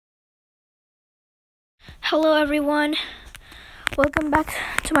Hello everyone, welcome back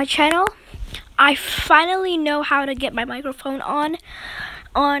to my channel. I finally know how to get my microphone on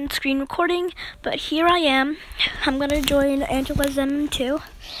screen recording, but here I am. I'm gonna join Angela's MM2,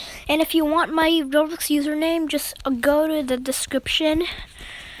 and if you want my Roblox username, just go to the description,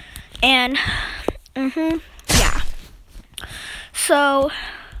 and yeah. So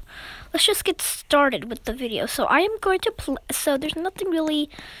let's just get started with the video. So I am going to play. So there's nothing really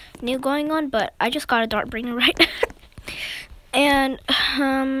new going on, but I just got a dart bringer right, and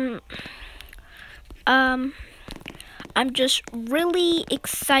I'm just really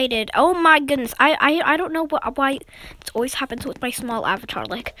excited. Oh my goodness, I don't know why it always happens with my small avatar.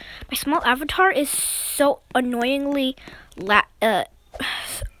 Like my small avatar is so annoyingly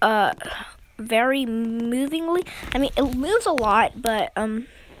very movingly. I mean, it moves a lot, but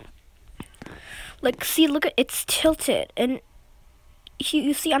like, see, look at it's tilted, and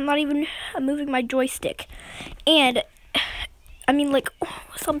you see I'm not even moving my joystick, and I mean, like,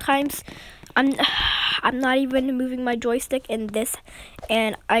 sometimes I'm not even moving my joystick in this,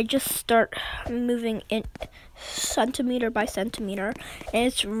 and I just start moving it centimeter by centimeter,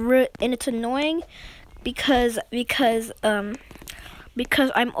 and it's annoying because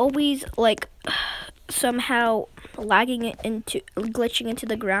I'm always like somehow lagging it glitching into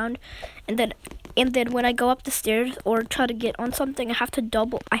the ground, and then when I go up the stairs or try to get on something, I have to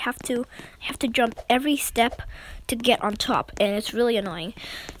jump every step to get on top, and it's really annoying.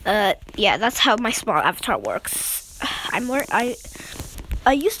 Yeah, that's how my small avatar works.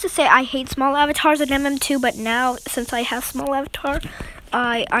 I used to say I hate small avatars in MM2, but now since I have small avatar,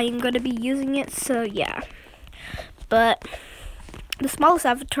 I'm gonna be using it. So yeah, but the smallest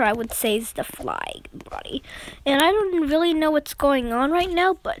avatar I would say is the fly body, and I don't really know what's going on right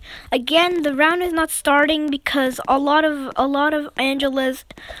now. But again, the round is not starting because a lot of Angela's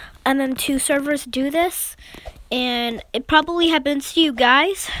MM2 servers do this, and it probably happens to you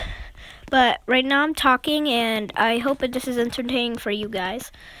guys. But right now I'm talking, and I hope that this is entertaining for you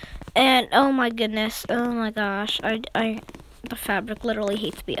guys. And oh my goodness, oh my gosh, the fabric literally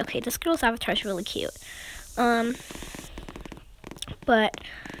hates me. Okay, this girl's avatar is really cute. But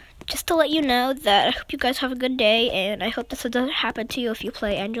just to let you know that I hope you guys have a good day, and I hope this doesn't happen to you if you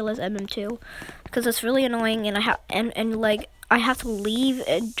play Angela's MM2, because it's really annoying, and I have to leave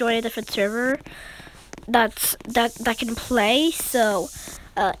and join a different server that can play. So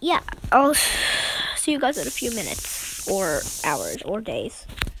yeah, I'll see you guys in a few minutes or hours or days.